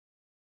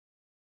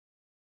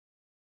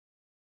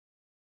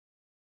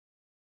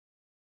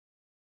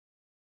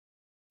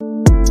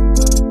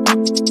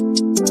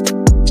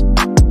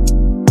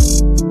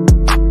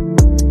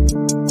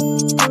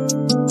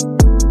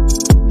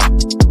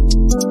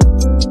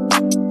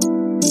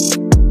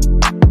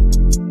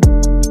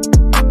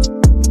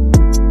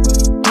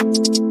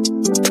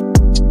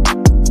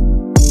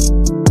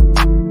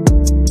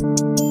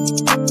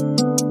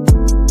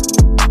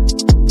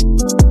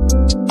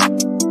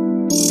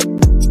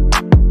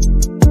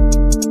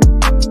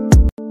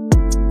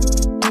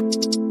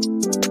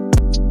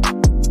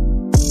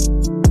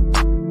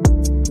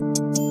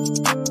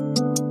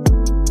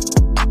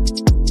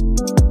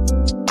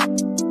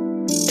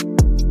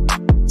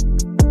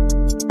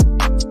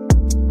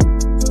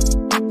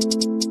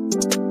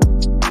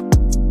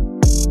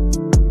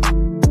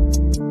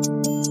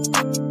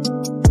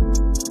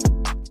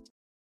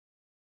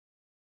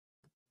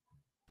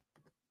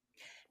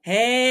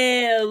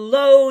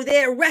Hello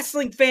there,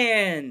 wrestling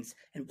fans,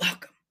 and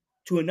welcome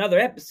to another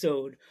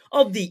episode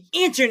of the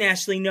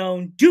internationally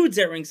known Dudes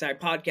at Ringside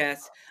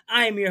podcast.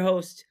 I am your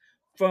host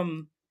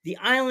from the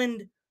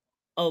island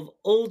of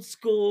old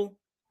school.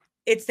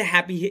 It's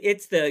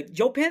the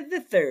Joe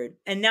Panther III,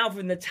 and now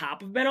from the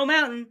top of Meadow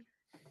Mountain,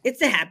 it's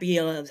the Happy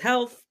Heel of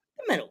Health,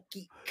 the Metal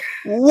Geek.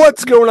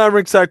 What's going on,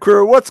 Ringside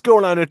Crew? What's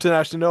going on,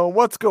 International Known?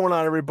 What's going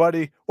on,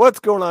 everybody? What's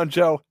going on,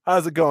 Joe?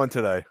 How's it going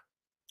today?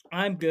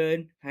 I'm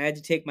good. I had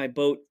to take my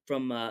boat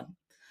from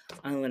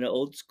Island of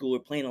Old School. We're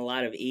playing a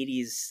lot of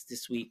 80s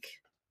this week.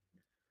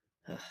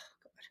 Oh,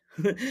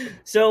 God.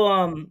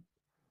 So,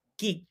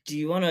 Geek, do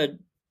you want to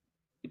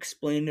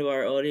explain to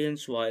our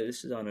audience why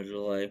this is on a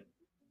delay?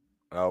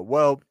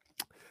 Well,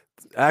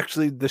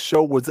 actually, the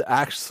show was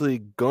actually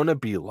going to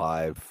be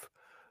live,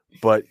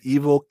 but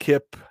Evil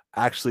Kip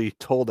actually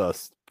told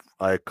us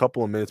a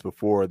couple of minutes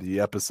before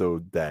the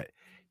episode that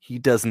he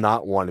does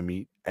not want to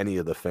meet any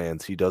of the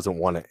fans. He doesn't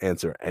want to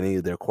answer any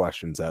of their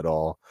questions at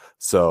all.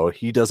 So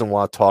he doesn't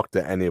want to talk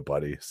to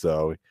anybody.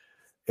 So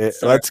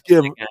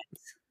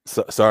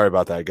sorry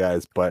about that,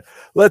 guys, but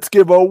let's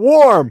give a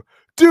warm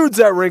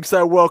Dudes at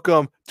Ringside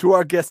welcome to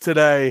our guest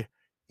today,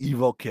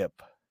 Evil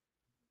Kip.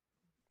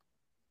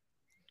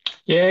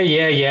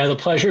 Yeah. The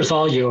pleasure's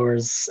all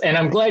yours. And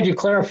I'm glad you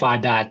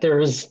clarified that.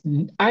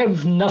 I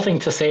have nothing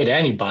to say to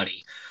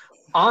anybody.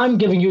 I'm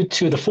giving you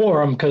to the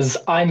forum because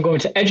I'm going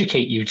to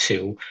educate you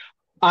two.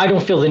 I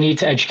don't feel the need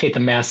to educate the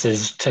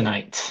masses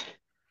tonight.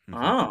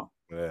 Oh.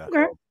 Yeah.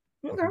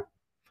 Okay.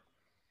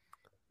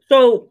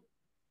 So,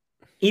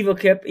 Evil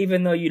Kip,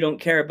 even though you don't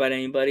care about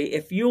anybody,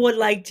 if you would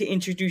like to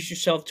introduce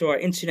yourself to our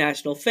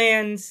international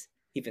fans,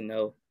 even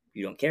though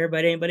you don't care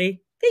about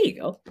anybody, there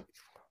you go.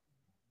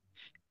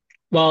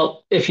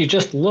 Well, if you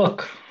just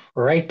look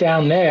right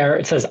down there,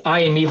 it says,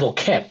 I am Evil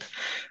Kip.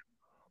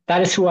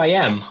 That is who I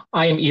am.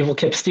 I am Evil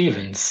Kip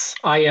Stevens.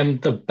 I am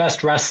the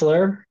best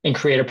wrestler in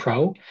Creative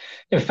Pro.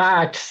 In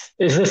fact,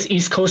 is this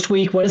East Coast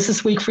week? What is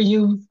this week for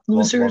you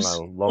losers?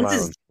 Long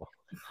Island.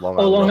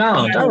 Long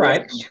Island. All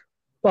right.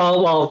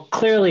 Well,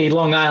 clearly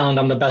Long Island,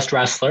 I'm the best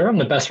wrestler. I'm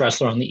the best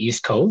wrestler on the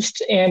East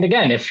Coast. And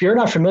again, if you're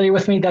not familiar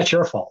with me, that's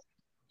your fault.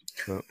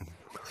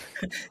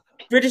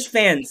 British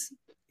fans,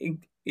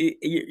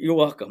 you're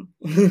welcome.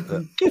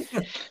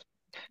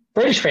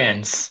 British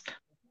fans,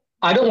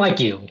 I don't like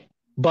you,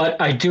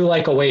 but I do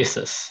like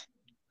Oasis.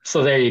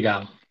 So there you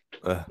go.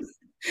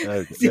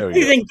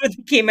 Anything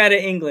good came out of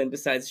England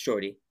besides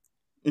Shorty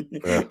and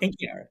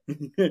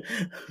Kiara.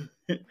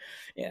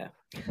 Yeah.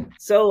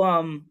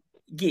 So,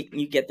 Geek,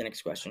 you get the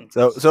next question.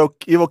 So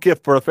Evil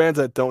Kip, for the fans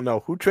that don't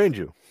know, who trained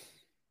you?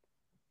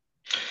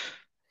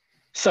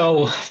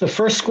 So the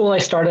first school I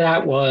started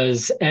at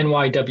was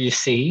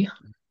NYWC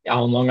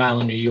out in Long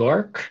Island, New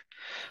York.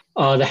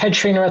 The head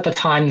trainer at the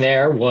time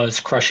there was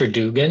Crusher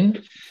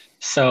Dugan.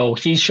 So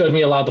he showed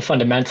me a lot of the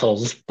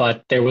fundamentals,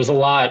 but there was a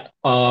lot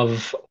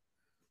of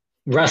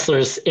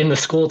wrestlers in the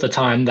school at the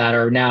time that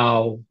are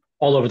now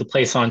all over the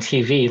place on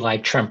TV,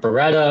 like Trent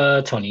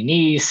Beretta, Tony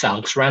Nese,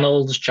 Alex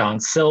Reynolds, John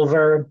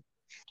Silver,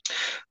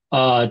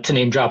 to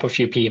name drop a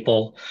few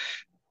people.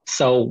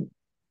 So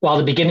while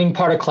the beginning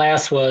part of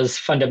class was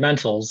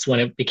fundamentals,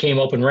 when it became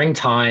open ring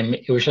time,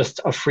 it was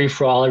just a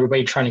free-for-all,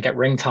 everybody trying to get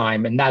ring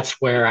time. And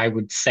that's where I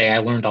would say I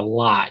learned a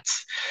lot.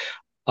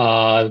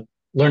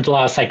 Learned a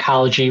lot of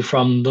psychology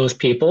from those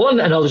people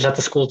and others at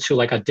the school too,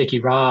 like a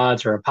Dickie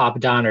Rods or a Papa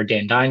Don or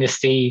Dan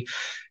Dynasty.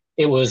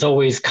 It was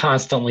always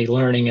constantly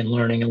learning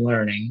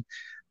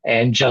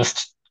and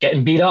just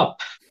getting beat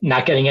up,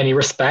 not getting any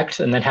respect,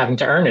 and then having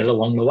to earn it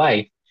along the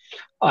way.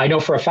 I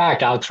know for a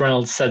fact Alex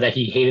Reynolds said that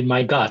he hated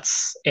my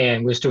guts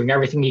and was doing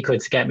everything he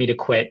could to get me to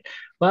quit.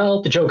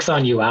 Well, the joke's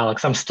on you,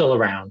 Alex. I'm still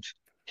around.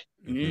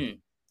 There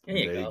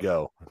you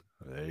go.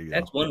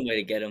 That's one way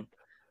to get him.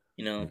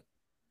 You know,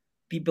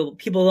 people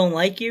don't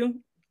like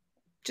you,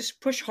 just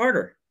push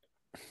harder.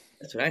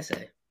 That's what I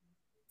say.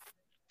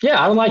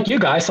 Yeah, I don't like you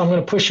guys, so I'm going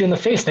to push you in the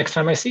face next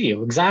time I see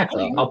you.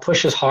 Exactly. I'll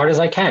push as hard as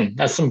I can.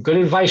 That's some good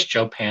advice,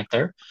 Joe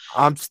Panther.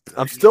 I'm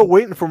still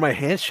waiting for my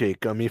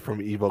handshake.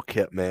 From Evil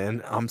Kip,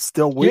 man. I'm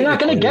still waiting. You're not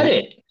going to get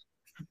it.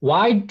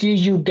 Why do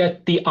you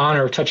get the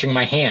honor of touching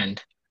my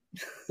hand?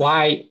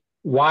 Why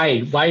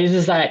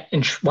is that?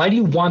 Why do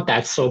you want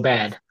that so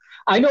bad?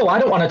 I know I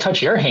don't want to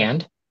touch your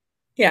hand.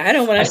 Yeah, I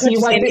don't want I to see touch you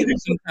his like hand this.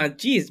 either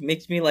sometimes. Jeez,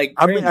 makes me like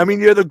I cringe. mean,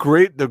 you're the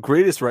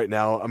greatest right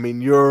now. I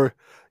mean, you're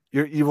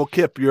Evil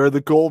Kip. You're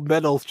the gold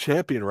medal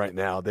champion right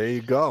now. There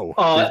you go.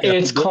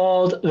 It's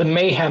called the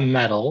Mayhem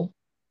Medal,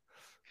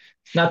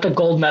 not the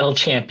gold medal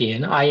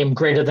champion. I am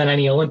greater than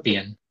any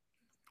Olympian.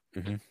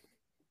 Mhm.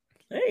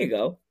 There you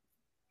go.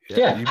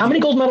 Yeah. How many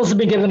gold medals have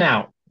been given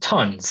out?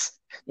 Tons.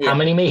 Yeah. How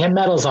many Mayhem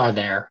medals are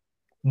there?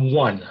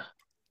 One.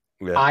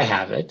 Yeah. I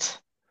have it.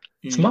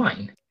 It's Mhm.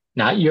 mine.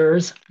 Not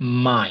yours,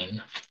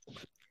 mine.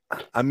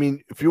 I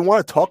mean, if you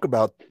want to talk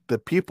about the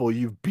people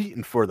you've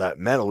beaten for that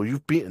medal,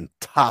 you've beaten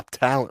top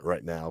talent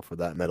right now for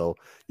that medal.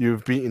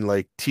 You've beaten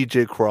like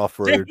TJ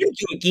Crawford. You do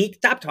it, geek.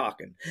 Stop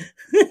talking.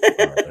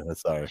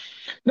 Sorry.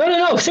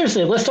 No.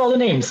 Seriously, list all the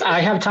names. I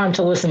have time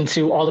to listen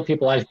to all the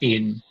people I've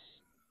beaten.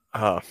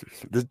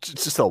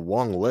 It's just a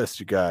long list.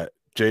 You got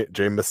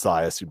Jay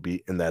Messias you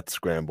beat in that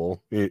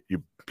scramble.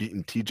 You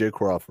beaten TJ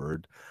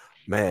Crawford.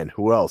 Man,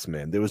 who else,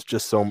 man? There was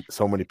just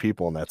so many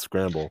people in that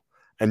scramble.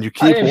 And you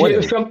keep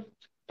winning.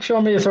 If you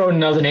want me to throw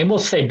another name, we'll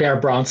say Bear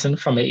Bronson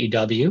from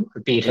AEW.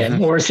 Beat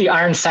him. Or is he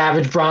Iron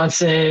Savage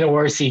Bronson?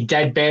 Or is he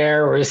Dead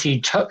Bear? Or is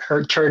he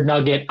Turd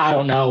Nugget? I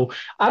don't know.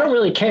 I don't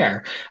really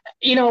care.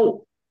 You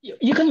know,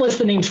 you can list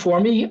the names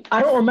for me.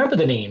 I don't remember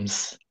the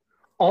names.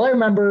 All I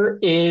remember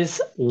is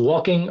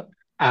walking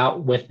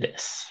out with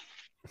this.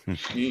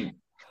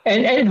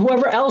 And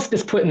whoever else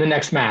gets put in the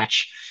next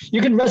match.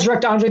 You can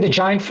resurrect Andre the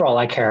Giant for all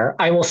I care.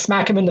 I will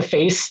smack him in the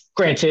face.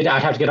 Granted,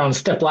 I'd have to get on a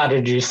step ladder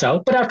to do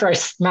so. But after I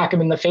smack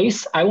him in the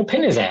face, I will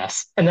pin his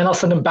ass. And then I'll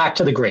send him back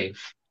to the grave.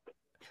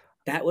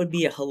 That would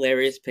be a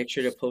hilarious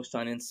picture to post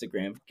on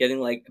Instagram. Getting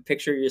like a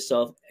picture of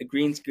yourself, a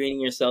green screening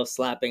yourself,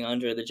 slapping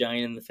Andre the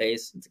Giant in the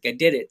face. It's like, I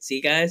did it.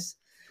 See, guys?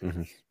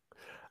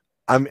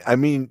 I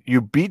mean, you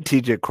beat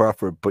TJ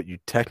Crawford, but you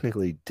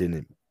technically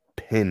didn't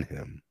pin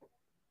him.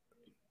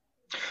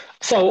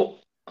 So,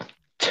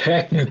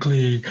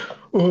 technically,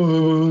 I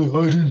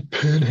didn't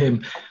pin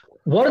him.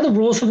 What are the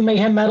rules of the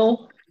Mayhem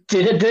Medal?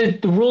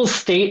 Did the rules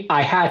state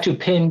I had to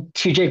pin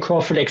TJ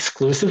Crawford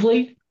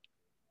exclusively?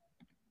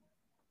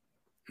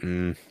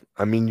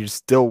 I mean, you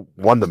still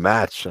won the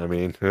match. I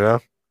mean,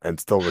 and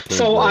still retained.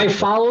 So I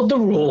followed the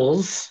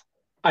rules.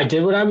 I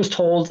did what I was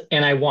told,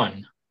 and I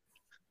won.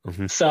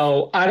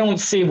 So I don't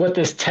see what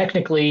this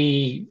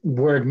technically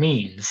word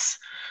means.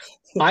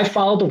 I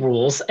followed the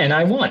rules, and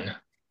I won.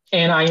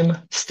 And I am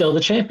still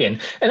the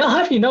champion. And I'll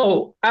have you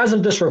know, as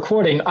of this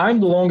recording, I'm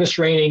the longest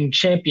reigning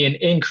champion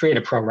in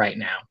Creative Pro right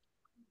now.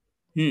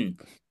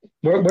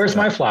 Where's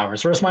my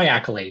flowers? Where's my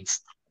accolades?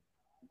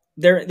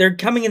 They're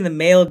coming in the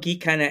mail.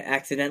 Geek kind of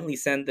accidentally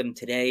sent them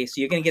today,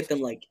 so you're gonna get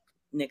them like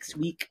next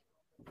week.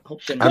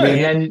 Hope they're not.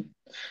 And then,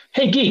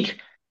 hey Geek,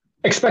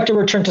 expect a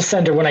return to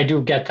sender when I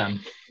do get them.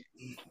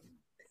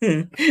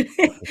 You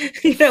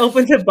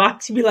open the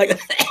box, you be like,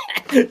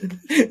 yeah,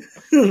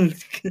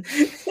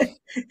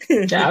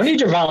 I don't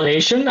need your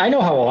validation. I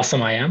know how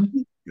awesome I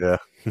am. Yeah.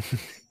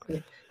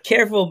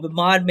 Careful, the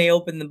mod may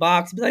open the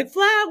box and be like,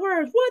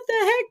 flowers, what the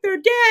heck?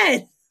 They're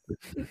dead.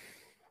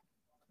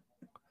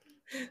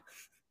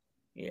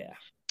 Yeah.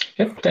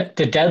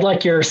 They're dead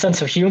like your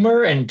sense of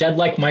humor and dead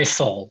like my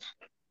soul.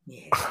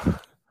 Yeah.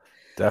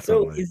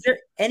 Definitely. So is there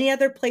any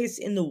other place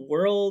in the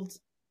world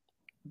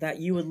that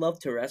you would love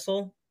to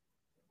wrestle?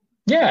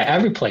 Yeah,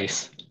 every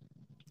place.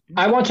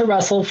 I want to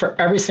wrestle for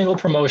every single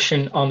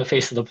promotion on the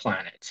face of the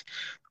planet.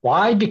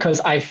 Why? Because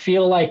I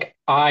feel like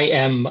I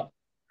am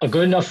a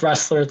good enough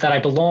wrestler that I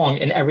belong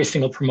in every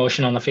single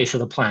promotion on the face of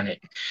the planet.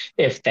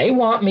 If they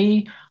want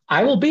me,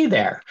 I will be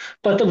there.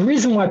 But the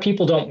reason why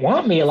people don't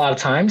want me a lot of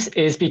times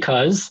is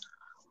because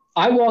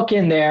I walk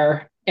in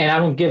there and I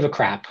don't give a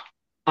crap.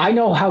 I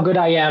know how good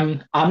I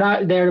am. I'm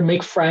not there to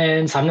make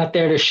friends. I'm not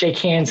there to shake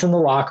hands in the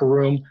locker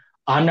room.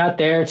 I'm not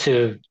there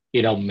to,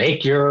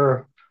 make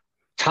your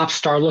top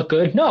star look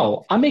good.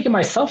 No, I'm making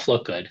myself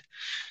look good.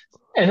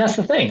 And that's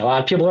the thing. A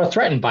lot of people are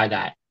threatened by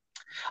that.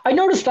 I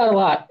noticed that a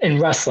lot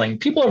in wrestling.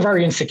 People are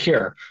very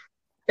insecure.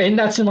 And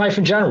that's in life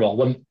in general.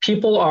 When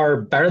people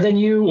are better than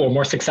you or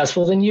more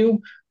successful than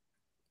you,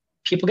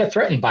 people get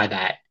threatened by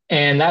that.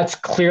 And that's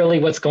clearly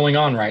what's going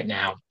on right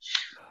now.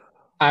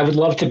 I would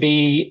love to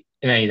be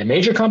in any of the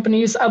major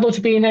companies. I'd love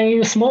to be in any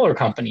of the smaller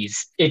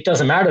companies. It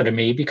doesn't matter to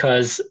me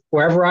because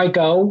wherever I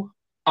go,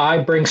 I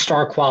bring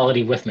star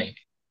quality with me.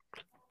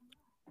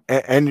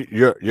 And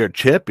you're a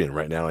champion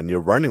right now, and you're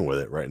running with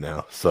it right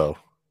now. So,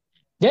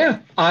 yeah,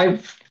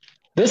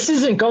 this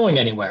isn't going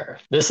anywhere.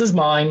 This is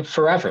mine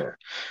forever.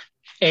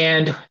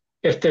 And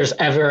if there's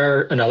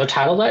ever another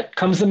title that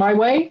comes in my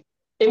way,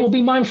 it will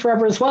be mine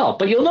forever as well.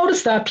 But you'll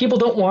notice that people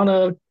don't want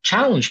to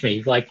challenge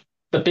me. Like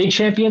the big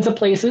champions of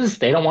places,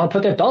 they don't want to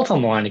put their belt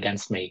on the line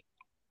against me.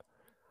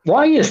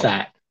 Why is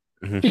that?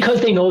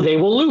 Because they know they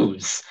will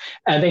lose,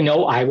 and they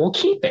know I will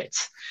keep it.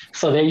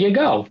 So there you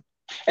go.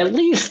 At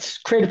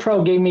least Creative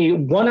Pro gave me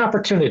one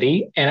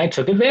opportunity, and I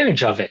took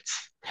advantage of it.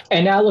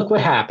 And now look what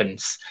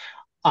happens.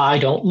 I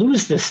don't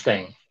lose this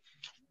thing.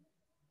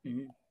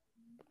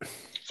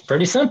 It's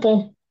pretty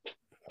simple.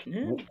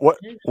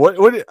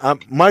 Yeah.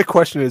 My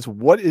question is,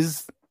 what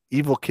is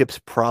Evil Kip's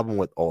problem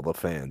with all the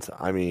fans?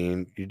 I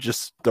mean, you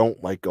just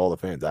don't like all the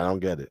fans. I don't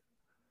get it.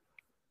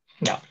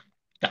 No.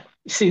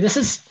 See,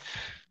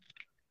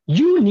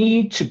 you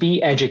need to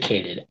be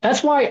educated.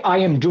 That's why I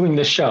am doing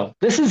this show.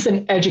 This is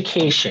an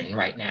education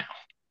right now.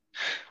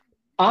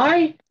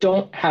 I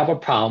don't have a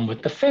problem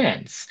with the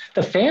fans.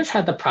 The fans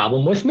had the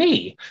problem with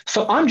me.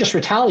 So I'm just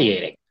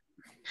retaliating.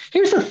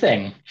 Here's the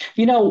thing.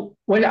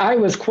 When I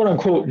was quote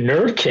unquote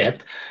nerd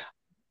Kip,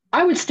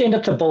 I would stand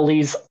up to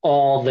bullies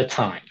all the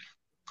time.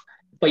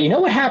 But you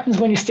know what happens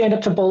when you stand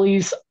up to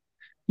bullies?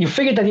 You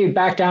figure that they'd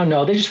back down.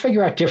 No, they just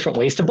figure out different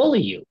ways to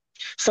bully you.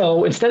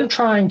 So instead of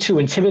trying to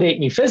intimidate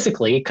me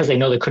physically because they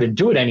know they couldn't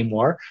do it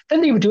anymore,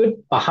 then they would do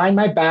it behind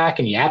my back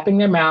and yapping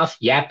their mouth,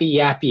 yappy,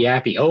 yappy,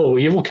 yappy. Oh,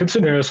 Evil Kip's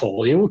an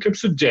asshole. Evil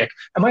Kip's a dick.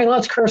 Am I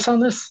allowed to curse on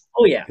this?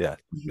 Oh, yeah.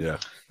 Yeah.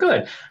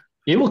 Good.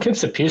 Evil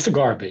Kip's a piece of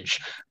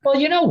garbage. Well,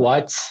 you know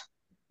what?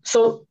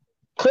 So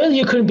clearly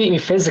you couldn't beat me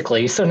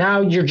physically, so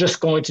now you're just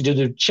going to do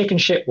the chicken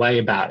shit way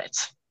about it.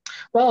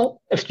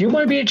 Well, if you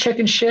want to be a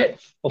chicken shit,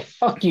 well,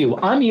 fuck you.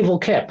 I'm Evil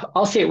Kip.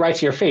 I'll say it right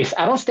to your face.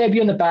 I don't stab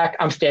you in the back.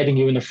 I'm stabbing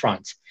you in the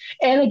front.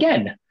 And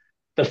again,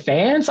 the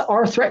fans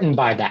are threatened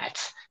by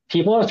that.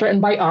 People are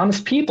threatened by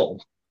honest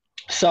people.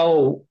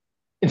 So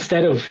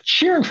instead of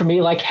cheering for me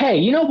like, hey,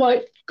 you know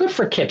what? Good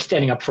for Kip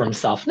standing up for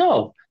himself.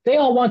 No, they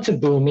all want to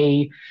boo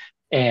me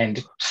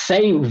and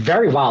say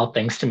very wild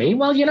things to me.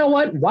 Well, you know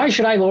what? Why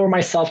should I lower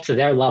myself to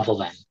their level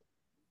then?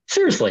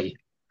 Seriously,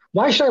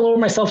 why should I lower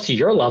myself to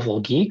your level,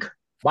 geek?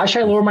 Why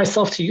should I lower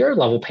myself to your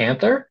level,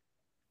 Panther?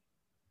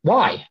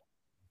 Why?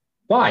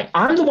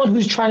 I'm the one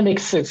who's trying to make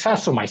a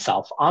success of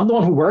myself. I'm the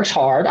one who works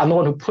hard. I'm the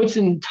one who puts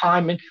in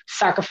time and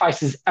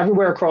sacrifices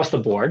everywhere across the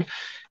board.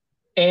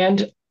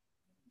 And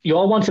you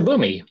all want to boo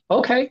me.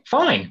 Okay,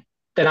 fine.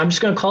 Then I'm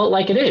just going to call it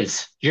like it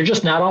is. You're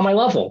just not on my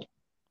level.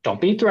 Don't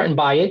be threatened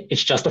by it.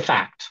 It's just a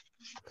fact.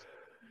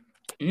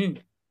 Enough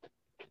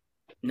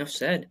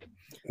said.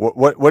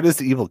 What is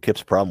the Evil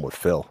Kip's problem with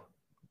Phil?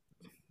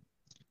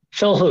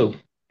 Phil who?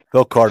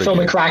 Phil Cardigan.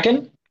 Phil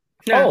McCracken?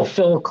 Yeah. Oh,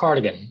 Phil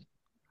Cardigan.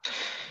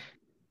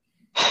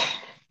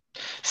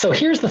 So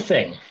here's the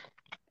thing.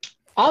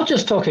 I'll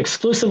just talk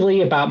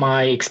exclusively about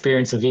my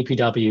experience of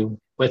VPW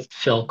with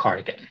Phil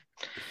Cardigan.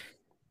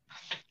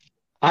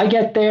 I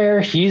get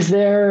there, he's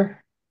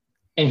there,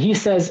 and he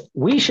says,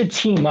 we should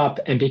team up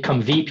and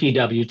become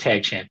VPW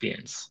tag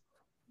champions.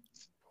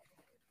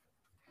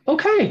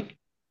 Okay.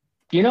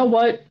 You know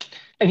what?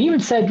 And he even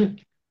said,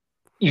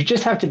 you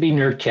just have to be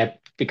Nerd Kip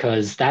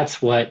because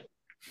that's what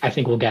I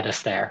think will get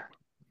us there.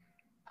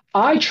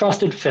 I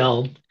trusted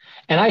Phil,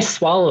 and I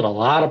swallowed a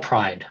lot of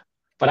pride,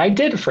 but I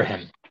did it for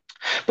him.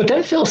 But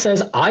then Phil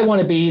says, I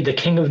want to be the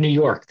king of New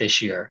York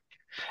this year.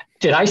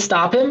 Did I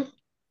stop him?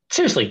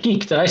 Seriously,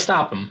 geek, did I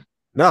stop him?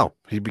 No,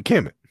 he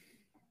became it.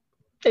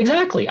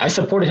 Exactly. I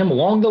supported him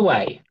along the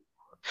way.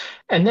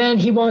 And then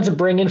he wanted to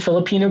bring in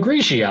Filipino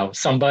Grigio,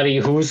 somebody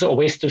who's a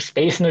waste of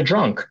space and a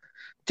drunk.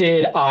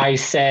 Did I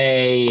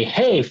say,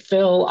 hey,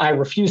 Phil, I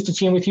refuse to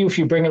team with you if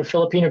you bring in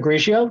Filipino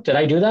Grigio? Did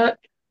I do that?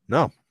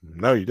 No,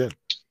 you didn't.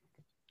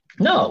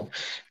 No.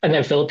 And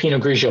then Filipino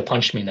Grigio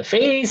punched me in the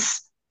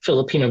face.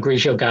 Filipino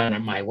Grigio got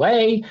in my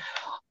way.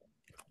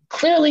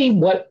 Clearly,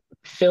 what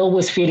Phil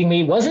was feeding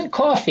me wasn't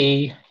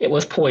coffee, it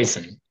was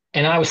poison.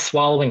 And I was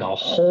swallowing a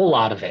whole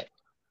lot of it.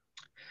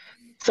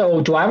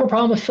 So do I have a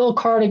problem with Phil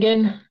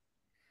Cardigan?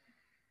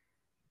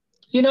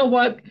 You know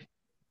what?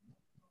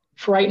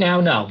 For right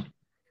now, no.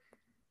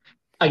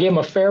 I gave him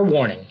a fair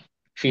warning.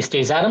 If he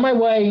stays out of my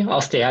way,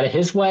 I'll stay out of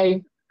his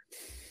way.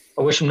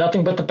 I wish him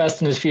nothing but the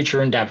best in his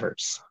future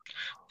endeavors.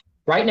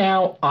 Right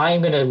now,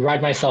 I'm going to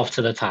ride myself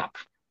to the top.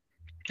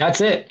 That's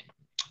it.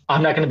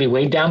 I'm not going to be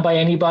weighed down by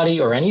anybody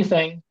or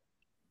anything.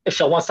 If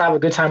Phil wants to have a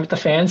good time with the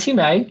fans, he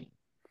may.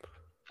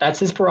 That's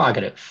his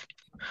prerogative.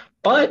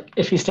 But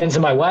if he stands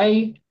in my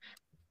way,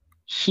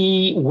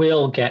 he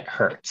will get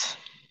hurt.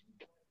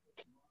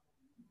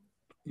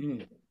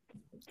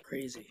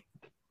 Crazy.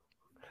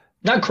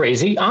 Not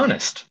crazy,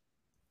 honest.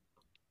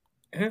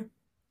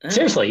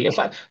 Seriously, if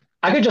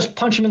I could just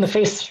punch him in the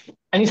face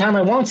anytime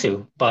I want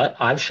to, but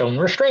I've shown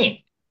restraint.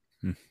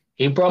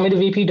 He brought me to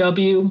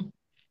VPW.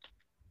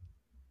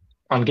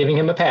 I'm giving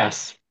him a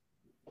pass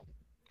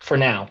for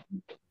now.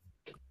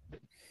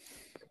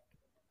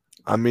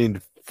 I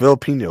mean,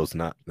 Filipino's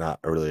not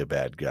really a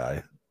bad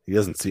guy. He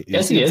doesn't see.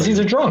 Yes, he is. He's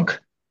a drunk.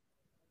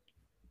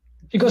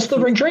 He goes to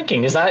the ring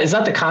drinking. Is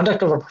that the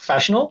conduct of a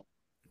professional?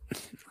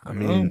 I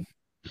mean,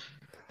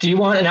 do you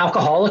want an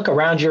alcoholic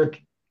around your?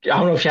 I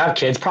don't know if you have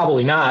kids.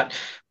 Probably not.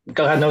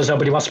 God knows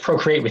nobody wants to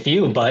procreate with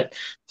you. But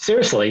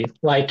seriously,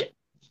 like,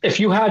 if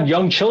you had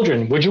young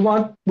children, would you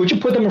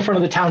put them in front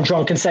of the town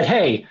drunk and said,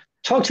 "Hey,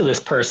 talk to this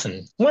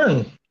person,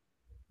 learn"?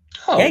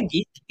 Oh. Yeah,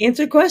 geek.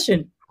 Answer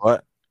question.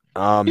 What?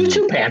 You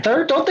too,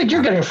 Panther. Don't think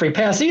you're getting a free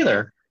pass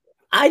either.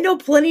 I know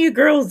plenty of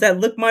girls that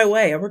look my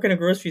way. I work in a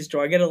grocery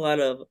store. I get a lot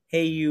of,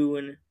 hey, you,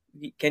 and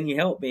can you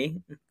help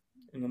me?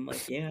 And I'm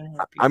like, yeah.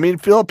 I mean,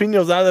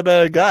 Filipino's not a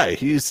bad guy.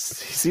 He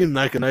seemed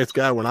like a nice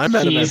guy when I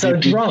met him. He's a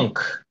drunk.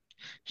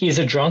 He's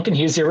a drunk and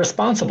he's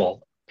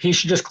irresponsible. He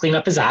should just clean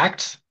up his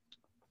act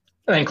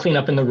and then clean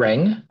up in the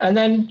ring. And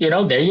then,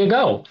 there you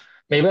go.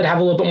 Maybe I'd have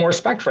a little bit more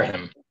respect for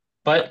him.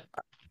 But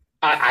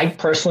I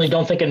personally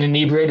don't think an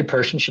inebriated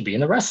person should be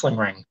in the wrestling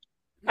ring.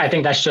 I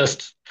think that's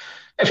just,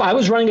 if I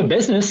was running a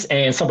business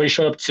and somebody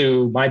showed up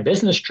to my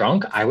business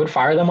drunk, I would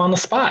fire them on the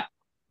spot.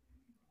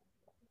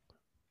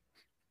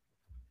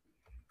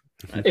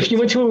 If you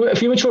went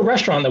to a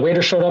restaurant, the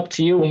waiter showed up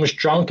to you and was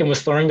drunk and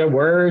was slurring their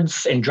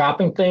words and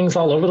dropping things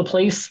all over the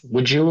place,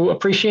 would you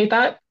appreciate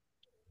that?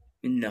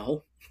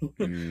 No.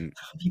 I'd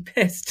be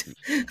pissed.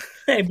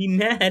 I'd be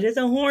mad as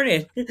a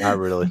hornet. Not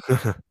really.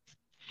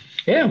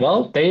 Yeah,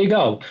 well, there you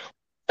go.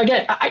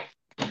 Again,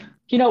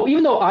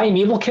 even though I am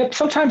evil Kip,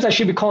 sometimes I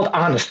should be called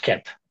honest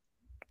Kip.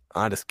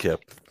 Honest Kip.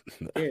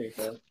 There you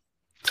go.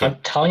 I'm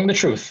telling the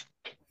truth.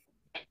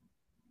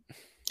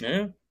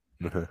 Yeah.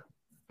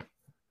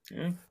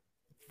 Yeah.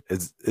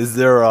 Is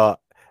there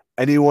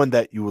anyone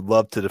that you would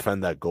love to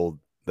defend that gold,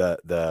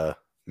 the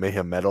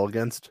Mayhem medal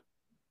against?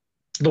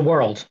 The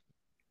world.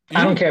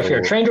 I don't care if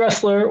you're a trained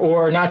wrestler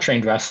or not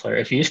trained wrestler.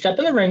 If you step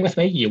in the ring with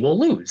me, you will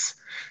lose.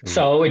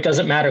 So it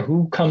doesn't matter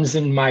who comes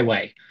in my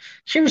way.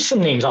 Here's some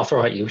names I'll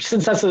throw at you,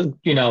 since that's a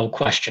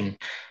question.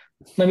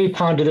 Let me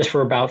ponder this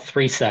for about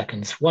 3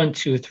 seconds. 1,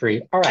 2,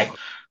 3. All right.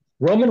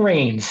 Roman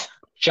Reigns,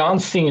 John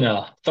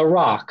Cena, The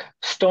Rock,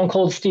 Stone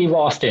Cold Steve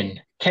Austin,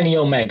 Kenny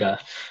Omega.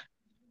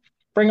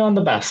 Bring on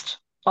the best.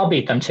 I'll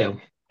beat them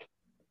too.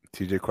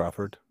 TJ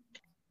Crawford.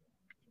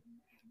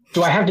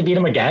 Do I have to beat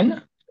him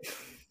again?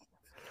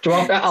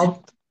 I've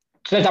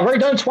already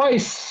done it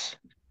twice.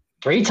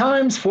 3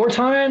 times, 4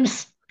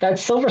 times. That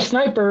Silver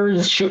Sniper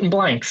is shooting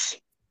blanks.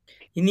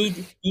 You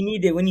need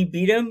it when you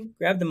beat him.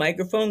 Grab the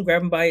microphone,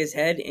 grab him by his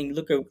head, and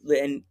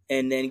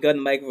and then go on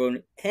the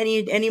microphone.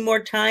 Any more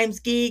times,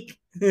 geek?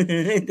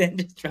 Then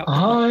just drop.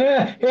 Oh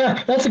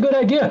yeah, that's a good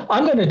idea.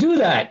 I'm gonna do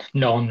that.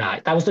 No, I'm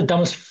not. That was the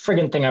dumbest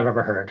friggin' thing I've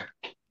ever heard.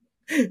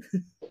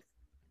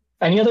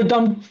 Any other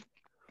dumb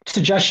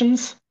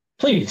suggestions?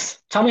 Please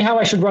tell me how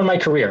I should run my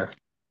career.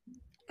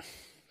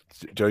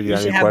 Joe, you We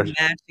got should any have questions?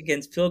 a match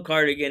against Phil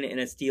Cardigan in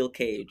a steel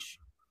cage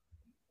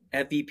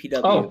at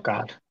VPW. Oh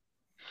God.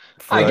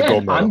 For that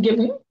gold Again,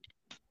 medal.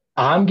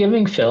 I'm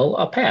giving Phil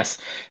a pass.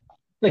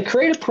 The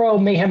Creative Pro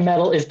Mayhem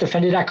medal is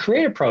defended at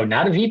Creative Pro,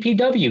 not a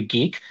VPW,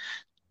 geek.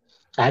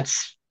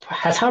 That's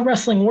how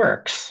wrestling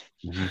works.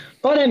 Mm-hmm.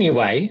 But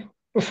anyway,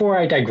 before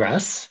I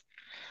digress,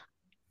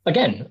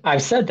 again,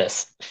 I've said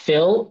this.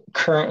 Phil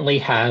currently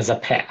has a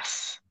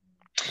pass.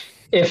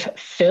 If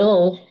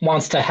Phil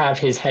wants to have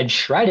his head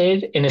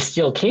shredded in a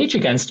steel cage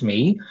against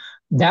me,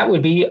 that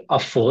would be a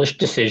foolish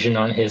decision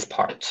on his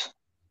part.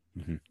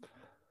 Mm-hmm.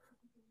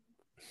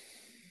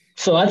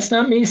 So that's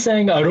not me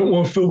saying, I don't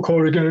want Phil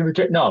Cardigan in the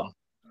cage. No,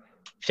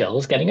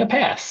 Phil's getting a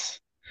pass.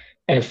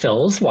 And if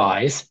Phil is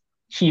wise,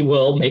 he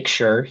will make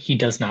sure he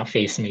does not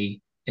face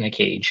me in a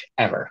cage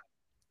ever.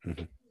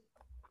 Mm-hmm.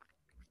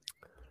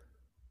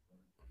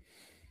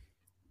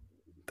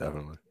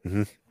 Definitely.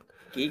 Mm-hmm.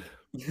 Geek.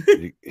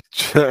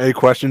 Any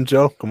questions,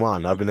 Joe? Come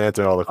on, I've been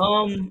answering all the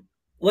questions.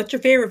 What's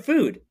your favorite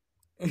food?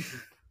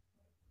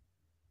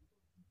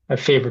 My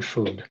favorite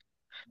food.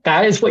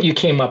 That is what you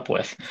came up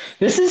with.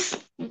 This is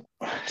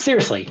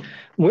seriously,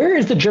 where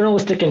is the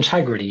journalistic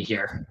integrity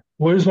here?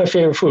 Where's my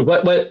favorite food?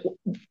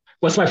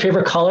 What's my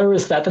favorite color?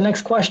 Is that the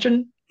next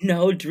question?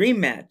 No, dream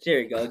match. There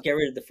you go. Get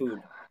rid of the food.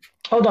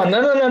 Hold on.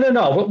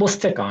 No. We'll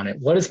stick on it.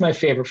 What is my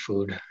favorite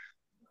food?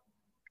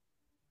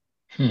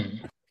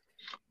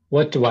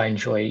 What do I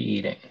enjoy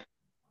eating?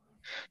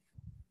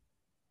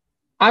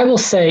 I will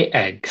say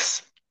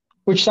eggs,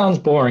 which sounds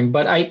boring,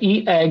 but I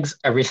eat eggs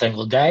every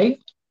single day.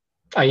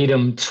 I eat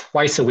them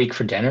twice a week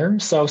for dinner.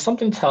 So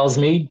something tells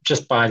me,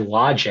 just by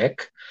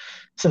logic,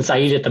 since I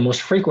eat it the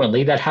most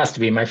frequently, that has to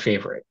be my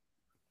favorite.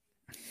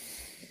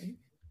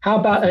 How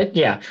about it?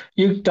 Yeah,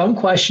 you dumb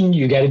question,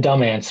 you get a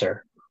dumb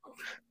answer.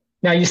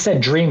 Now you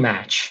said dream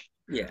match.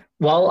 Yeah.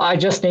 Well, I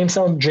just named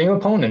some dream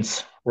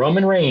opponents.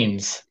 Roman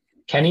Reigns,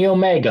 Kenny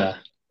Omega.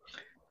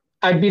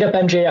 I'd beat up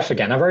MJF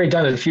again. I've already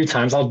done it a few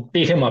times. I'll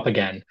beat him up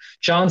again.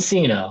 John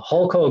Cena,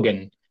 Hulk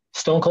Hogan,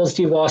 Stone Cold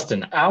Steve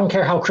Austin. I don't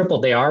care how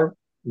crippled they are.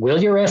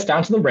 Wheel your ass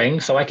down to the ring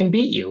so I can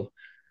beat you.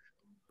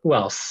 Who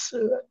else?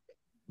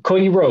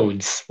 Cody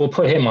Rhodes. We'll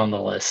put him on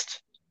the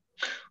list.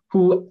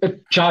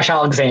 Josh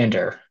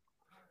Alexander.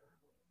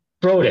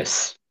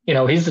 Brodus.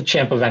 He's the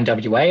champ of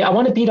NWA. I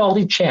want to beat all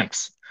these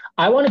champs.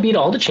 I want to beat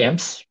all the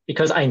champs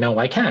because I know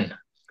I can.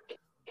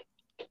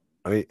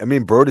 I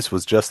mean, Brodus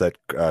was just at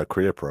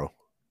Creative Pro.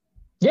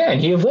 Yeah,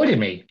 and he avoided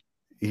me.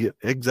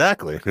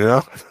 Exactly.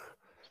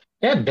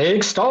 Yeah,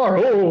 big star.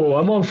 Oh,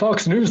 I'm on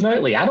Fox News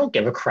Nightly. I don't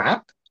give a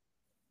crap.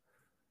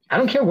 I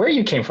don't care where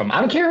you came from. I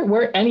don't care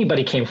where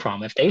anybody came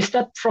from. If they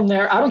stepped from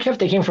there, I don't care if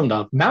they came from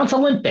the Mount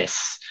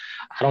Olympus.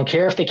 I don't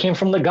care if they came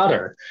from the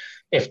gutter.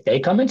 If they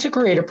come into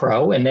Creative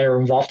Pro and they're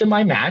involved in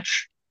my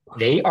match,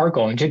 they are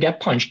going to get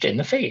punched in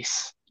the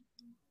face.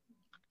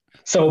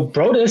 So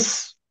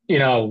Brodus,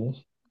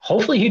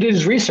 hopefully he did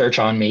his research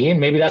on me, and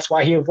maybe that's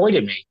why he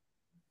avoided me.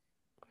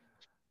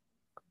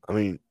 I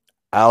mean,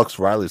 Alex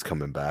Riley's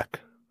coming back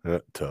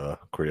to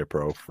Korea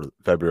Pro for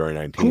February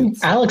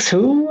 19th. Alex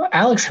who?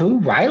 Alex who?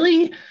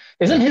 Riley?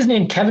 Isn't his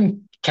name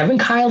Kevin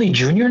Kiley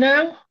Jr.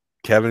 now?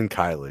 Kevin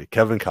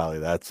Kiley,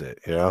 that's it,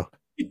 you know?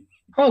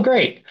 Oh,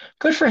 great.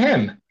 Good for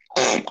him.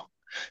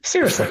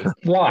 Seriously,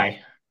 why?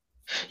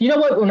 You know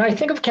what? When I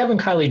think of Kevin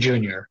Kiley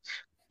Jr.,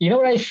 you know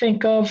what I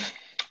think of?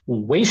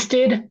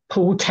 Wasted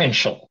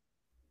potential.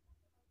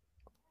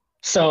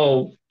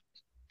 So,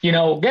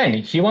 again,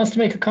 he wants to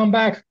make a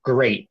comeback.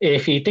 Great.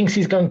 If he thinks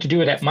he's going to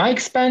do it at my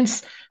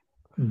expense,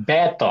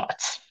 bad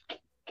thoughts.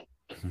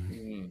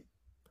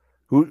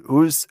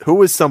 Who is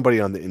somebody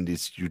on the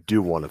Indies you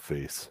do want to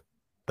face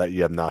that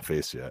you have not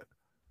faced yet?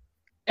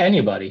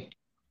 Anybody.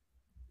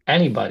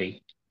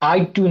 I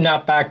do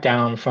not back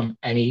down from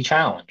any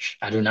challenge.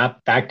 I do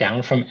not back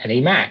down from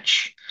any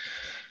match.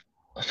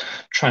 I'm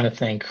trying to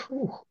think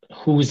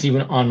who's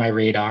even on my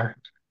radar.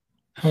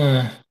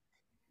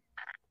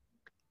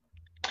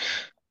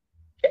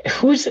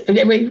 Who's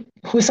somebody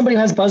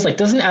who has buzz? Like,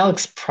 doesn't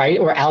Alex Price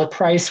or Alec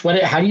Price?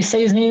 How do you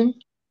say his name?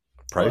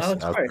 Price.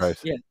 Alex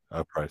Price. Yeah.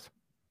 Price.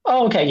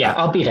 Oh, okay, yeah,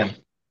 I'll beat him.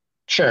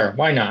 Sure,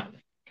 why not?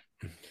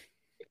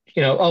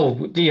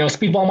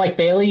 Speedball Mike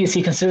Bailey, is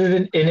he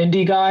considered an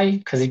indie guy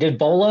because he did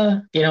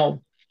Bola?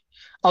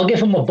 I'll give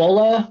him a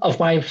Bola of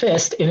my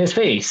fist in his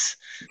face.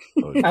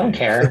 Okay. I don't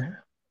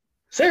care.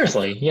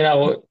 Seriously,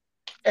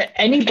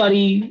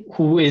 anybody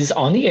who is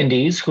on the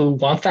Indies who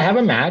wants to have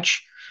a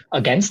match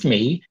against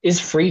me is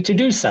free to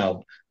do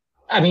so.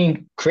 I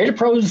mean, Creative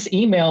Pro's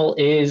email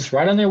is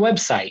right on their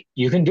website.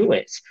 You can do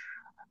it.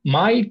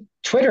 My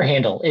Twitter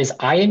handle is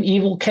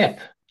IamEvilKip.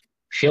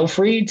 Feel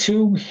free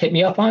to hit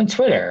me up on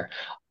Twitter.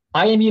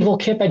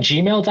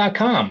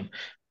 IamEvilKip@gmail.com.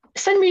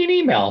 Send me an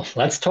email.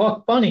 Let's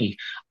talk money.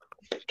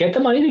 Get the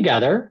money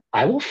together.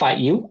 I will fight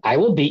you. I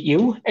will beat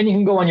you, and you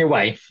can go on your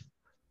way.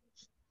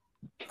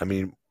 I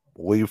mean,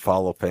 will you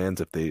follow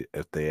fans if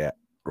they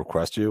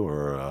request you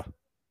or?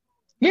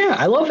 Yeah,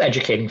 I love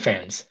educating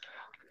fans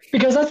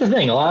because that's the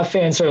thing. A lot of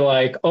fans are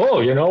like, "Oh,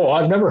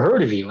 I've never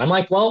heard of you." I'm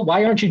like, "Well,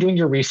 why aren't you doing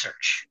your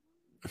research?"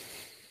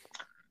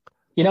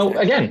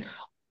 Again,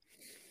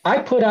 I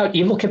put out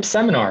Evil Kip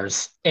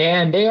seminars,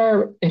 and they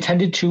are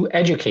intended to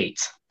educate.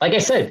 Like I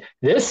said,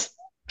 this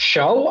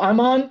show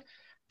I'm on,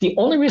 the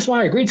only reason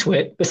why I agreed to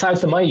it,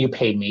 besides the money you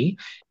paid me,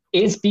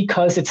 is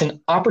because it's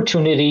an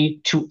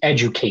opportunity to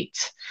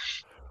educate.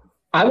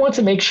 I want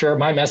to make sure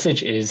my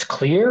message is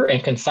clear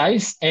and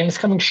concise, and it's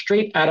coming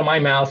straight out of my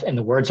mouth, and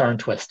the words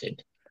aren't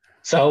twisted.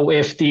 So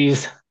if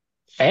these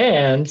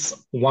fans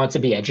want to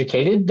be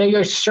educated, they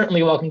are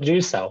certainly welcome to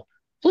do so.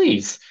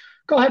 Please.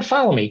 Go ahead,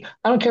 follow me.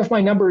 I don't care if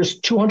my number is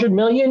 200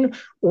 million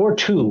or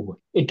 2.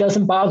 It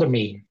doesn't bother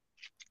me.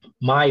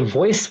 My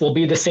voice will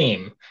be the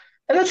same.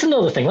 And that's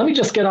another thing. Let me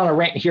just get on a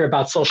rant here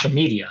about social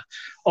media.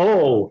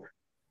 Oh,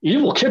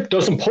 Evil Kip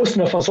doesn't post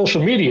enough on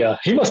social media.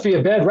 He must be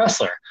a bad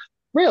wrestler.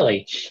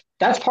 Really?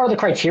 That's part of the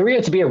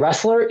criteria to be a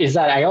wrestler, is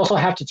that I also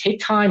have to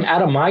take time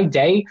out of my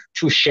day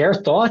to share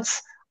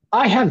thoughts.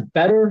 I have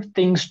better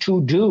things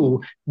to do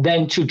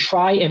than to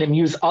try and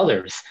amuse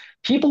others.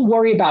 People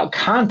worry about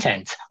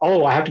content.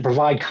 Oh, I have to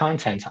provide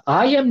content.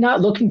 I am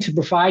not looking to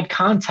provide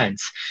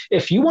content.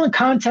 If you want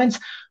content,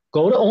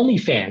 go to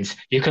OnlyFans.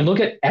 You can look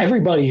at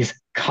everybody's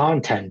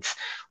content.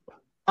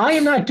 I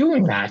am not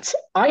doing that.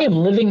 I am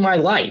living my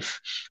life.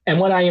 And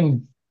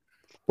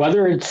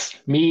whether it's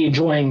me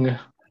enjoying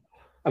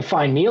a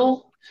fine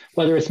meal,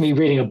 whether it's me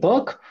reading a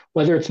book,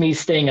 whether it's me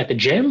staying at the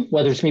gym,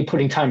 whether it's me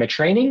putting time at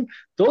training,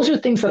 those are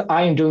things that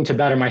I am doing to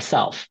better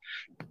myself.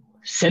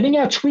 Sending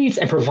out tweets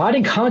and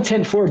providing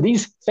content for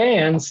these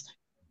fans,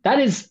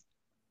 I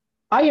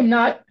am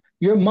not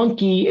your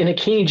monkey in a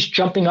cage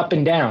jumping up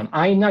and down.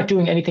 I am not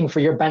doing anything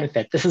for your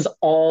benefit. This is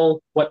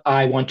all what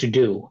I want to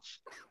do.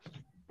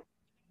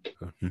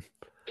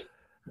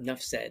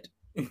 Enough said.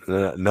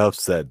 Enough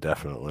said,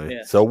 definitely.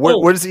 Yeah. So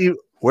what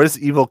does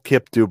Evil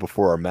Kip do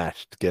before a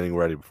match, getting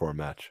ready before a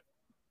match?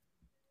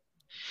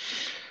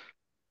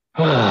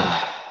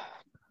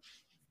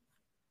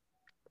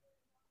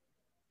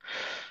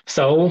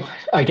 So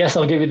I guess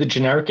I'll give you the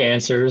generic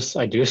answers.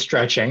 I do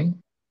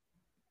stretching.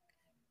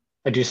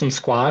 I do some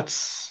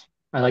squats.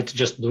 I like to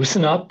just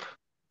loosen up.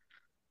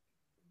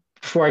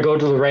 Before I go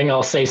to the ring,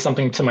 I'll say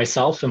something to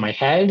myself in my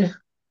head.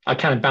 I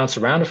kind of bounce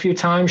around a few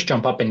times,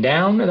 jump up and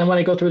down. And then when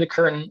I go through the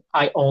curtain,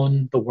 I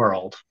own the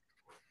world.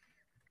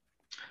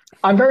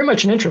 I'm very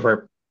much an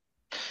introvert.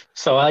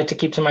 So I like to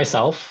keep to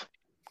myself,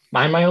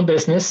 mind my own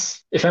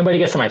business. If anybody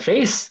gets in my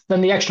face, then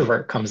the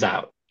extrovert comes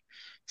out.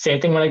 Same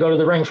thing when I go to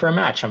the ring for a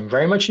match. I'm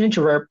very much an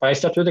introvert, but I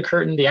step through the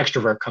curtain, the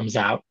extrovert comes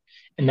out.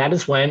 And that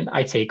is when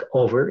I take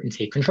over and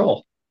take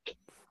control.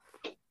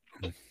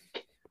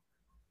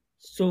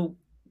 So,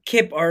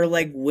 Kip, are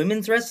like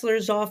women's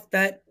wrestlers off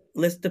that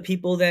list of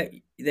people that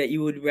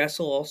you would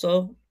wrestle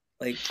also?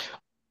 Like,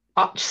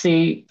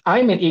 see,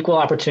 I'm an equal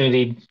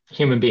opportunity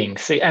human being.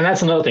 See, and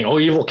that's another thing. Oh,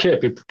 Evil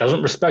Kip, he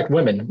doesn't respect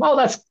women. Well,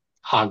 that's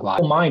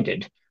hogwash.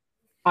 Minded.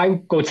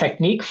 I go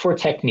technique for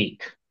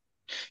technique.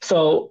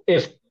 So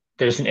if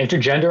there's an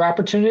intergender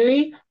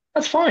opportunity,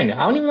 That's fine.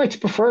 I don't even like to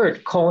prefer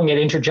calling it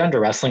intergender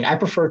wrestling. I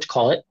prefer to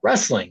call it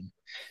wrestling.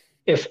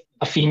 If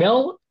a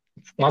female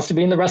wants to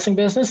be in the wrestling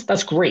business,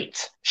 that's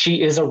great.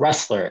 She is a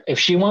wrestler. If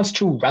she wants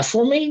to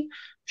wrestle me,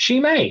 she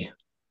may.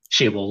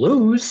 She will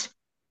lose,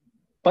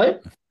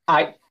 but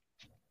I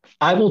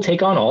will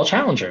take on all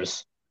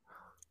challengers.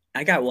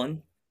 I got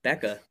one.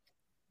 Becca.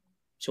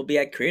 She'll be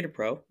at Creator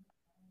Pro.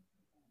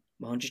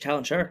 Why don't you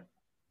challenge her?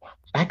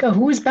 Becca?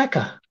 Who is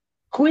Becca?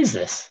 Who is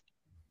this?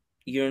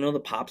 You don't know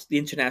the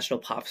international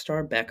pop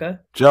star,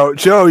 Becca?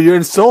 Joe, you're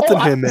insulting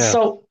him, man.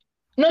 So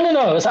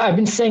no. I've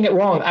been saying it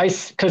wrong.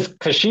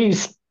 Because she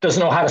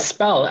doesn't know how to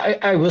spell.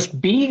 I was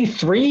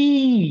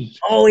B3.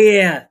 Oh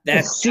yeah,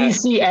 that's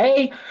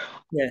CCA.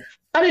 Yeah.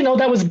 I didn't know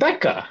that was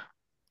Becca.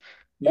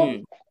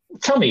 Well,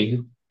 tell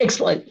me,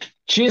 explain.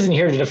 She isn't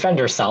here to defend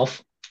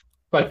herself,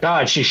 but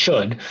God, she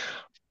should.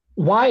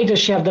 Why does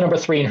she have the number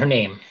 3 in her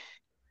name?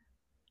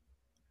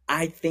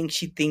 I think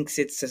she thinks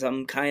it's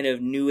some kind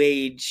of new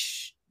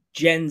age,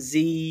 Gen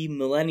Z,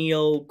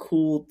 millennial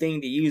cool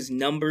thing to use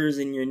numbers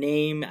in your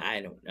name.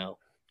 I don't know.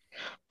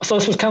 So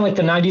this was kind of like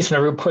the 90s when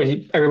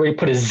everybody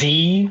put a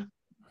Z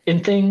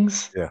in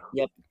things. Yeah.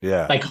 Yep.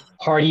 Yeah. Like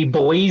Hardy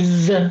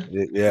Boys.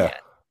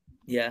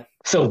 Yeah.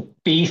 So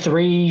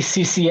B3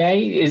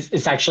 CCA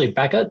is actually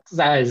Becca.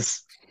 That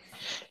is,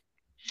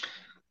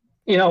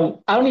 I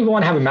don't even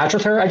want to have a match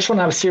with her. I just want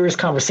to have a serious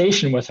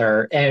conversation with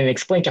her and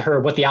explain to her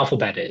what the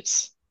alphabet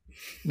is.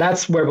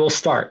 That's where we'll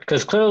start,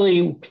 because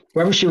clearly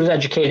wherever she was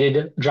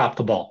educated dropped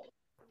the ball.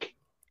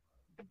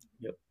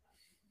 Yep.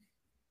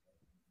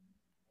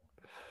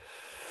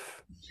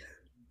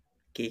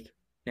 Geek.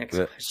 Next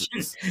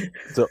question.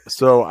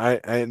 So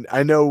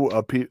I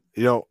know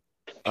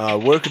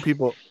where can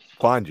people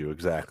find you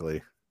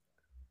exactly?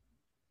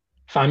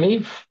 Find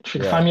me?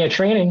 Find me at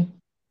training.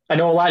 I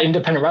know a lot of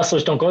independent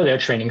wrestlers don't go to their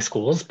training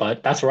schools,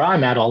 but that's where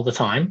I'm at all the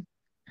time.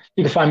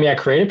 You can find me at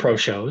Creative Pro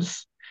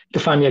shows. You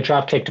can find me at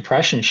Dropkick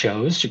Depression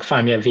shows. You can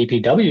find me at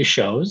VPW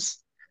shows.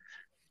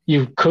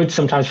 You could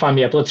sometimes find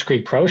me at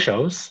Blitzkrieg Pro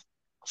shows.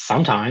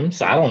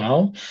 Sometimes. I don't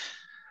know.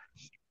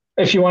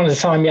 If you wanted to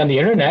find me on the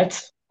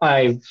internet,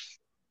 I'm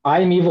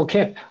Evil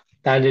Kip.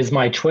 That is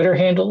my Twitter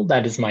handle.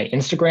 That is my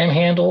Instagram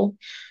handle.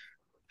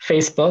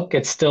 Facebook,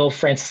 it's still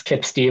Francis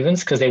Kip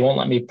Stevens, because they won't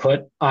let me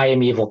put I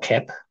am Evil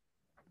Kip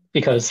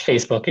because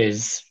Facebook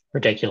is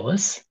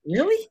ridiculous.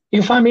 Really? You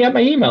can find me at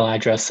my email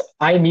address,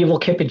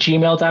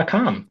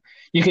 iamevilkip@gmail.com.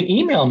 You can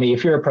email me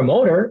if you're a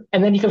promoter,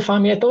 and then you can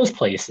find me at those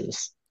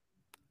places.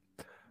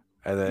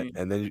 And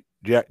then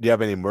do you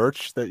have any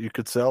merch that you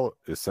could sell?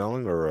 Is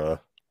selling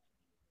or?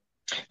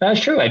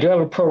 That's true. I do have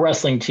a Pro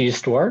Wrestling Tees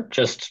store.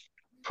 Just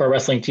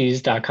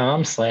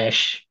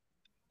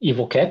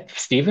prowrestlingtees.com/Evil Kip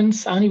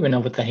Stevens. I don't even know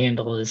what the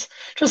handle is.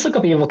 Just look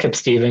up Evil Kip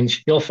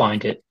Stevens. You'll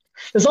find it.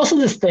 There's also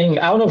this thing.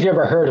 I don't know if you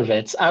ever heard of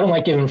it. I don't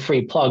like giving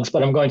free plugs,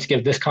 but I'm going to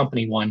give this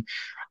company one.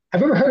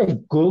 Have you ever heard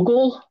of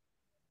Google?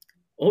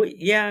 Oh,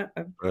 yeah.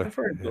 I've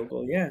heard of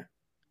Google, yeah.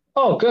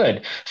 Oh,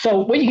 good. So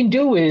what you can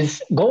do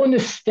is go in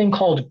this thing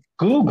called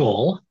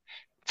Google,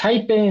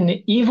 type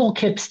in Evil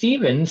Kip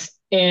Stevens,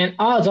 and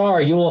odds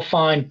are you will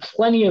find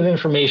plenty of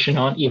information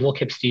on Evil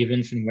Kip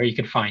Stevens and where you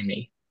can find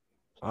me.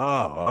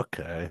 Oh,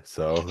 okay.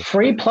 So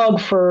free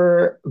plug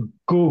for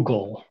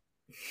Google.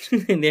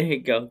 There you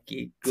go,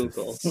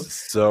 Google.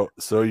 So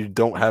you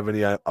don't have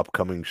any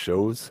upcoming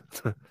shows?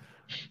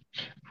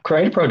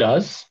 Creative Pro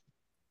does.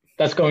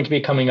 That's going to be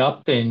coming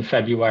up in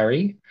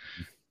February.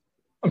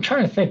 I'm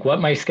trying to think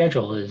what my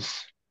schedule is.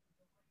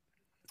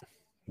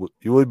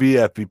 You will be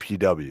at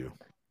VPW.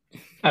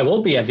 I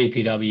will be at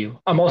VPW.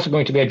 I'm also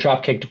going to be at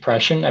Dropkick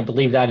Depression. I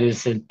believe that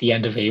is at the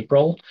end of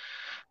April.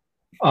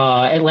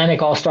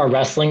 Atlantic All-Star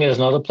Wrestling is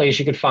another place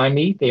you could find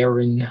me. They are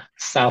in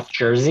South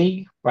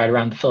Jersey, right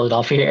around the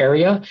Philadelphia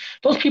area.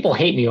 Those people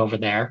hate me over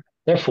there.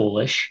 They're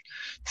foolish.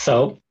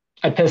 So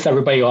I piss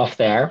everybody off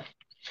there.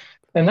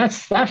 And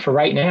that's that for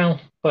right now.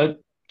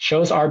 But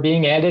shows are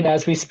being added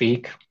as we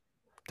speak.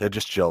 They're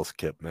just jealous,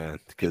 Kip, man,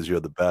 because you're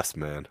the best,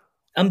 man.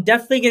 I'm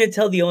definitely going to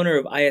tell the owner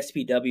of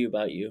ISPW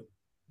about you.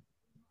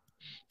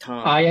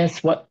 Tom.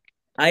 What?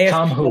 ISPW.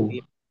 Tom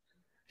who?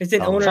 It's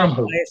an owner of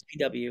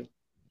ISPW.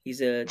 He's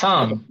a...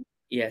 Tom.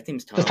 Yeah, I think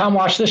it's Tom. Does Tom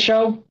watch this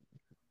show?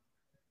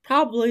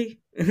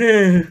 Probably.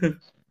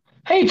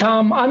 Hey,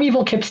 Tom, I'm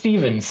Evil Kip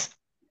Stevens.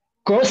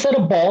 Grow a set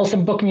of balls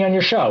and book me on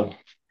your show.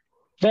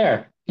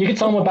 There. You can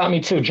tell him about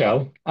me too,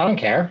 Joe. I don't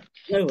care.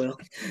 I will.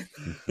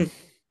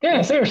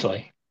 Yeah,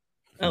 seriously.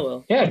 I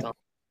will. Yeah. Tom.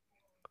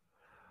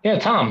 Yeah,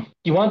 Tom,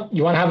 you want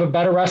to have a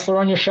better wrestler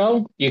on your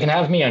show? You can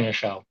have me on your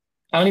show.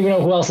 I don't even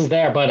know who else is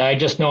there, but I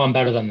just know I'm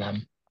better than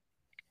them.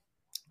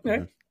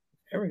 Okay.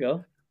 There we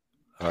go.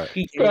 All right.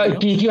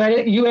 Geek,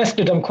 you asked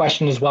a dumb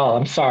question as well.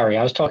 I'm sorry.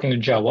 I was talking to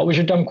Joe. What was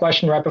your dumb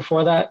question right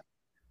before that?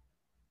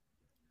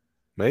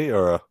 Me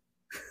or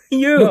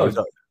you?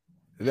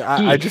 No.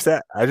 I just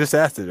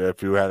asked it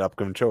if you had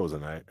upcoming shows,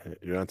 and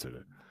you answered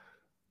it.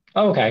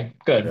 Okay,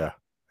 good.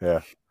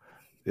 Yeah.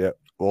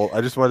 Well,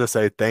 I just wanted to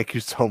say thank you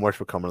so much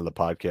for coming on the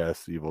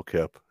podcast, Evil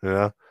Kip.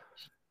 Yeah,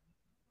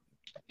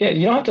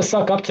 you don't have to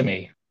suck up to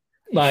me.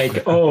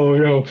 Like,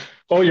 oh,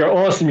 oh, you're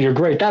awesome, you're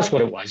great. That's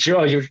what it was.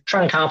 You're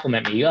trying to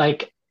compliment me.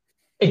 Like,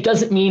 it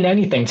doesn't mean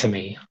anything to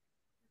me.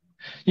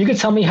 You could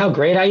tell me how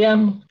great I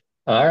am.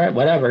 All right,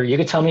 whatever. You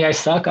could tell me I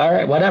suck. All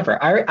right,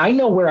 whatever. I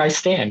know where I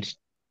stand.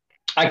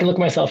 I can look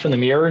myself in the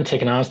mirror and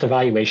take an honest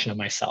evaluation of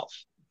myself.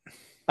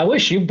 I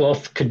wish you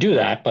both could do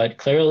that, but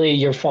clearly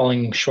you're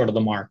falling short of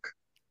the mark.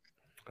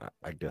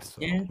 I guess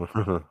so. Yeah.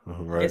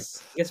 Right.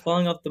 I guess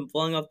falling off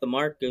the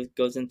mark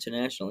goes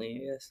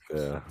internationally, I guess.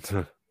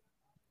 Yeah.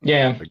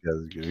 Yeah. I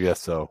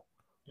guess so.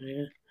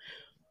 Yeah.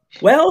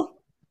 Well,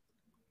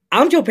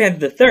 I'm Joe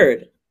Panther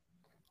III.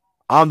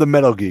 I'm the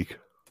Metal Geek.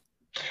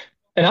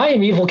 And I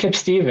am Evil Kip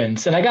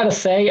Stevens. And I got to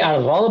say, out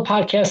of all the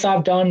podcasts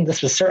I've done,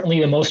 this was certainly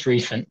the most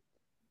recent.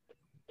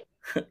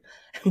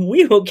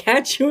 We will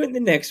catch you in the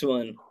next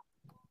one.